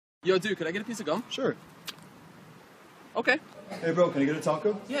Yo, dude, can I get a piece of gum? Sure. Okay. Hey, bro, can I get a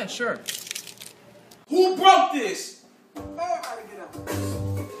taco? Yeah, sure. Who broke this? Good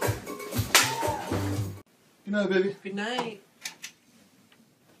night, baby. Good night.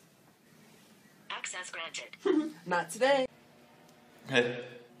 Access granted. Not today. Hey.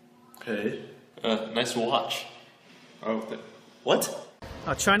 Hey. Nice watch. Oh, what?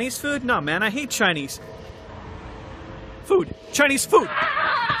 Oh, Chinese food? No, man, I hate Chinese. Food. Chinese food.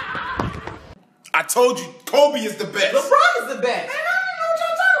 I told you, Kobe is the best. LeBron is the best.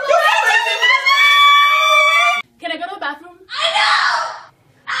 Can I go to the bathroom? I know!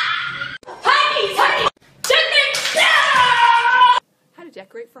 Honey! Decorate! How to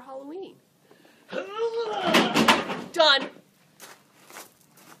decorate for Halloween. Done.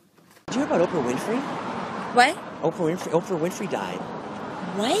 Did you hear about Oprah Winfrey? What? Oprah Winfrey died.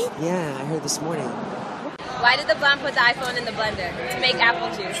 What? Yeah, I heard this morning. Why did the blonde put the iPhone in the blender? To make apple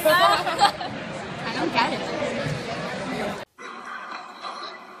juice. I don't get it.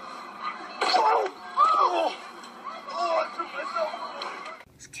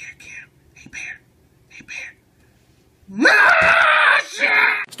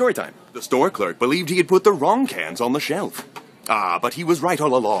 Story time. The store clerk believed he had put the wrong cans on the shelf. Ah, but he was right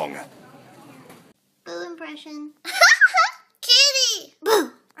all along. Boo impression. Kitty!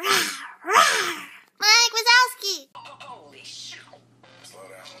 Boo! Rah, rah. Mike Wazowski! Holy shit. Slow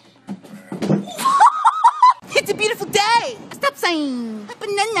down. It's a beautiful day. Stop saying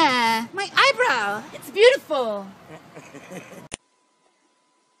banana. My eyebrow. It's beautiful.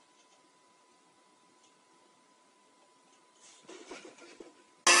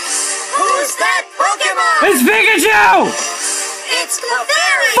 Who's that Pokemon? It's Pikachu! It's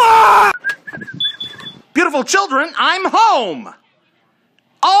Clefairy! Fuck! Beautiful children, I'm home.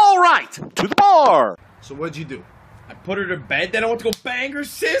 All right, to the bar. So what'd you do? I put her to bed, then I went to go bang her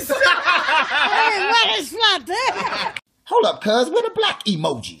sister. What is that? Hold up, cuz, where the black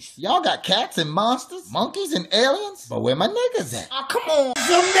emojis? Y'all got cats and monsters, monkeys and aliens? But where my niggas at? Oh, come on. It's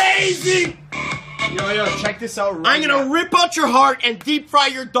amazing. Yo, check this out right I'm gonna rip out your heart and deep fry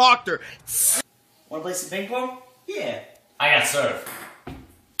your doctor. Wanna play some ping pong? Yeah. I got served.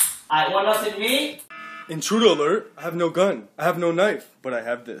 Alright, one nothing me? Intruder alert. I have no gun. I have no knife. But I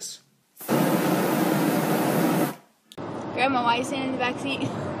have this. Grandma, why are you standing in the back seat?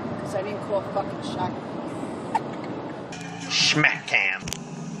 Because I didn't call a fucking shot. Smack cam.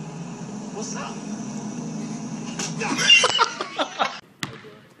 What's up?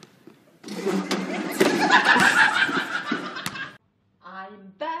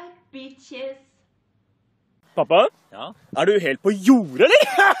 I'm back, bitches. Pappa? Ja? Er du helt på jordet,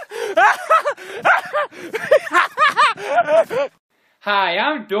 eller? Hi,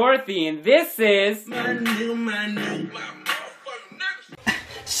 I'm Dorothy, and this is...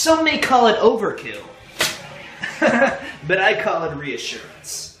 Some may call it overkill. But I call it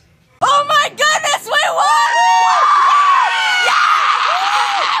reassurance. Oh my goodness, we won!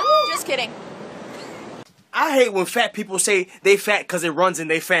 Yeah! Just kidding. I hate when fat people say they fat because it runs in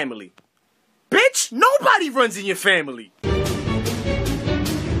their family. Bitch, nobody runs in your family.